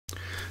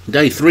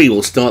Day 3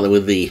 will start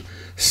with the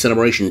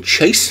Celebration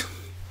Chase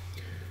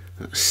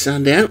at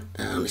Sandown,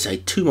 and it's a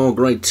 2 mile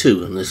grade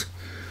 2, and there's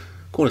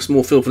quite a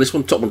small field for this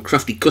one. Top one,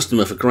 Crafty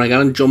Customer for Craig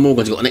Allen. John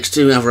Morgan's got the next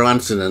two, Avro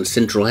Anson and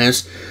Central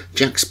House.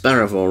 Jack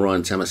Sparrow for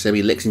Ryan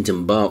Tamasebi.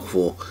 Lexington Bark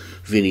for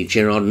Vinnie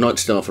Gerard. Night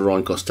Star for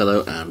Ryan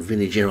Costello, and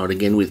Vinnie Gerard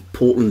again with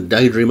Portland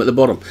Daydream at the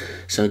bottom.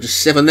 So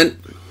just 7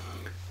 then.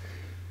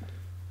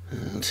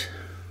 And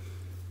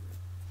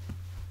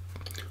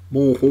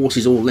more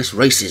horses or less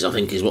races, I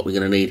think, is what we're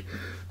going to need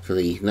for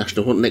the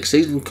National Hunt next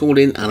season. Called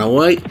in and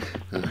away.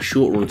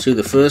 Short run to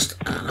the first,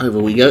 and over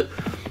we go.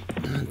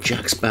 And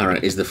Jack Sparrow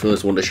is the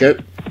first one to show.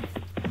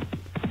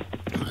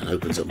 And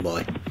opens up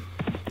by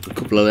a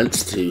couple of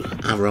lengths to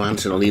Avro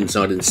Anson on the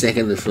inside in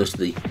second. The first of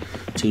the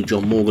two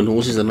John Morgan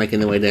horses. They're making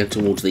their way down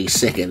towards the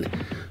second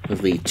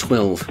of the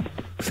 12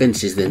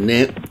 fences then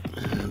now.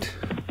 And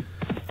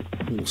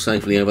all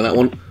safely over that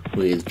one,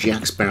 with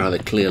Jack Sparrow the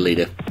clear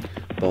leader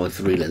by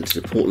 3 lengths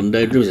to Portland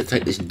Daydream as they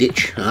take this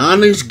ditch.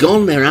 And who's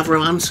gone there?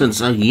 Avro Anson.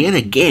 So yet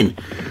again,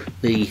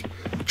 the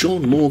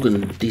John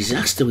Morgan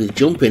disaster with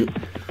jumping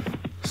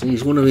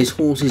sees one of his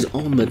horses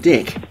on the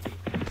deck.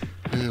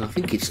 And I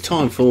think it's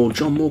time for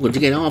John Morgan to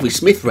get Harvey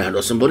Smith round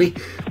or somebody.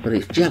 But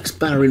it's Jack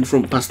Sparrow in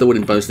front past the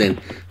winning post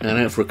then, and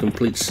out for a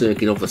complete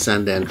circuit off the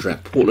Sandown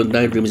track. Portland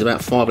Daydream is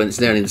about 5 lengths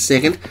down in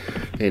second.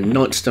 Then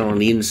Night Star on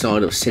the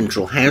inside of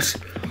Central House.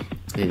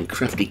 Then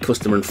Crafty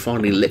Customer and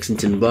finally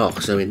Lexington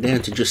Bark. So we're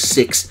down to just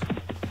 6.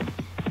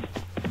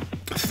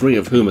 3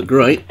 of whom are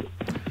great.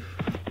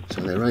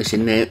 So they're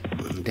racing now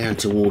down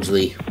towards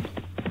the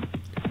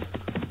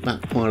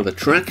back part of the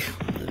track.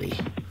 The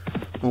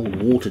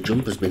old water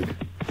jump has been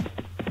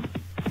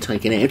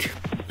taken out,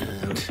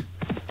 and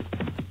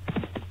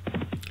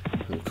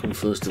we'll come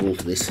first of all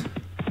to this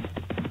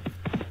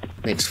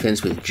next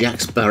fence with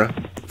Jack Sparrow,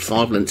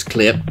 5 lengths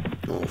clear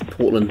of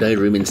Portland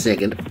Daydream in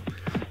second.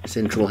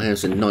 Central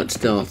House and Night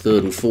Star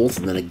third and fourth,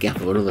 and then a gap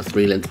of another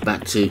 3 lengths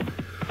back to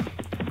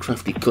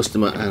Crafty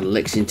Customer and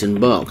Lexington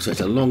Bark. So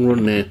it's a long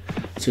run now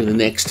to the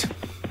next,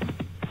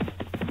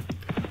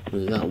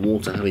 with that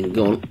water having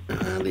gone,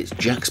 and it's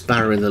Jack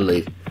Sparrow in the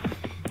lead,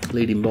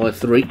 leading by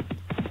 3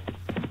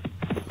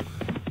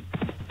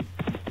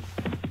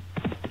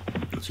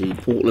 to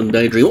Portland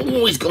Daydream.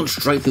 Oh, he's gone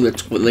straight through the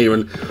top of there,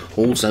 and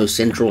also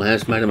Central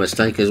House made a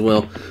mistake as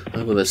well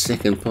over the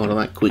second part of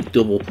that quick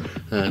double.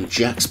 And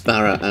Jack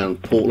Sparrow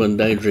and Portland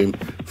Daydream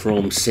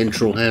from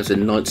Central House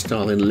and Night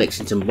Star, then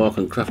Lexington Bark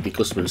and Crafty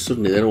Customer. And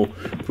suddenly they're all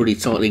pretty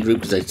tightly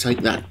grouped as they take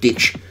that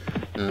ditch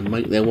and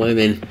make their way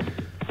then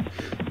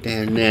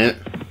down now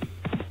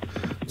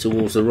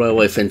towards the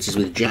railway fences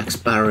with Jack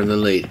Sparrow in the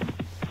lead.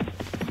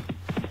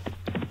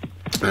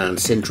 And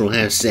Central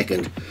House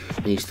second.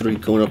 These 3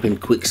 coming up in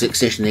quick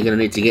succession. They're going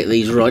to need to get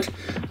these right.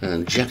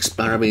 And Jack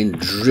Sparrow being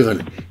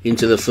driven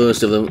into the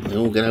first of them. They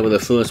all get over the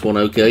first one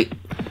okay.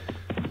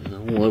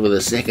 All over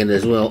the second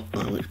as well,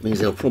 which means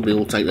they'll probably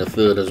all take the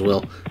third as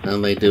well.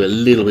 And they do a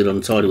little bit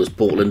untidy with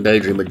Portland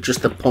Daydream, but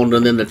just a pond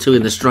and then the 2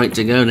 in the straight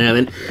to go now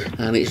then.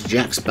 And it's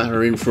Jack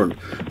Sparrow in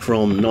front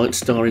from Night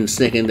Star in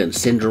second and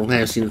Central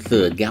House in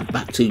third. Gap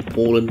back to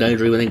Portland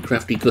Daydream and then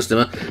Crafty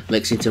Customer.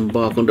 Lexington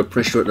Bark under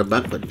pressure at the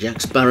back, but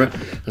Jack Sparrow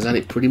has had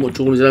it pretty much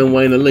all his own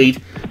way in the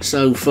lead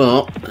so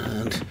far.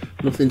 And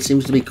nothing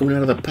seems to be coming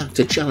out of the pack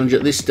to challenge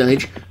at this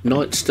stage.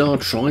 Night Star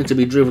trying to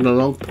be driven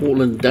along.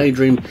 Portland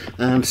Daydream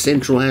and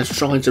Central House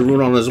trying to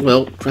run on as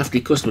well. Crafty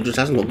Customer just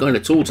hasn't got going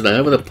at all today.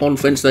 Over the pond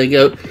fence they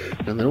go,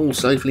 and they're all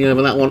safely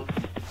over that one.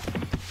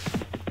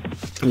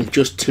 With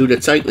just 2 to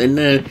take, they're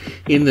now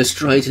in the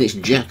straight, and it's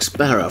Jack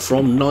Sparrow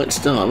from Night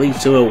Star.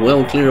 These 2 are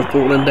well clear of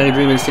Portland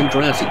Daydream and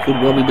Central House. It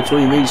could well be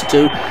between these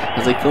 2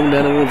 as they come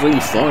down towards the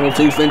final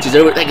 2 fences.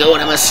 Over it they go,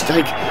 and a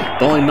mistake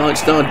by Night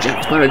Star.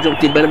 Jack Sparrow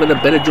jumped in better, but the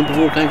better jump of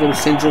all came from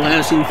Central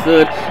House in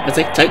third as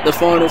they take the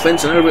final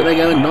fence, and over it they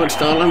go, and Night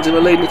Star lands in the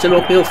lead. And it's an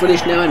uphill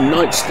finish now, and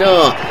Night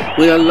Star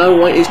with a low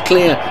weight is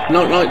clear.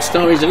 Night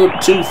Star is a good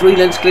 2-3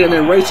 lengths clear, and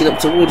they're racing up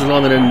towards the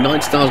line, and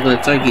Night Star's going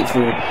to take it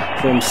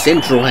from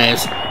Central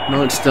House.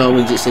 Night Star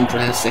wins it,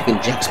 Central House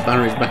second, Jack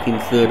Sparrow is back in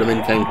third, and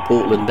then came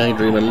Portland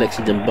Daydream and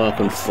Lexington Bark,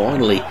 and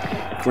finally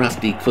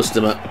Crafty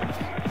Customer.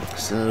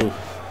 So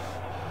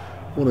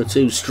 1 or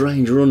 2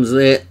 strange runs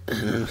there,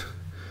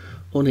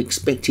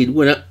 unexpected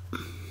winner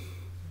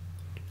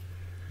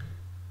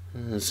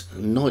as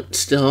Night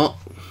Star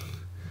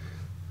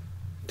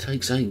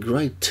takes a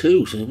grade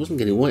 2, so it wasn't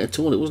getting weight at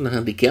all, it wasn't a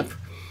handicap.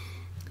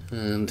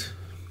 And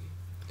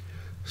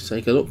let's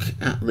take a look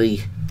at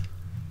the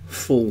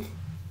full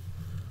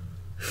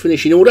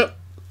finishing order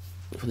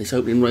for this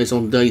opening race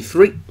on day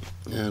 3,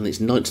 and it's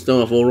Night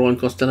Star for Ryan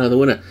Costello the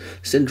winner,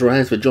 Central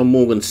House for John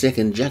Morgan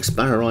second, Jack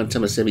Sparrow, Ryan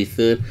Tamasebi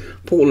third,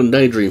 Portland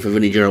Daydream for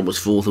Vinnie Gerald was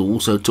fourth, who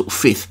also took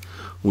 5th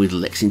with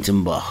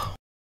Lexington Bark.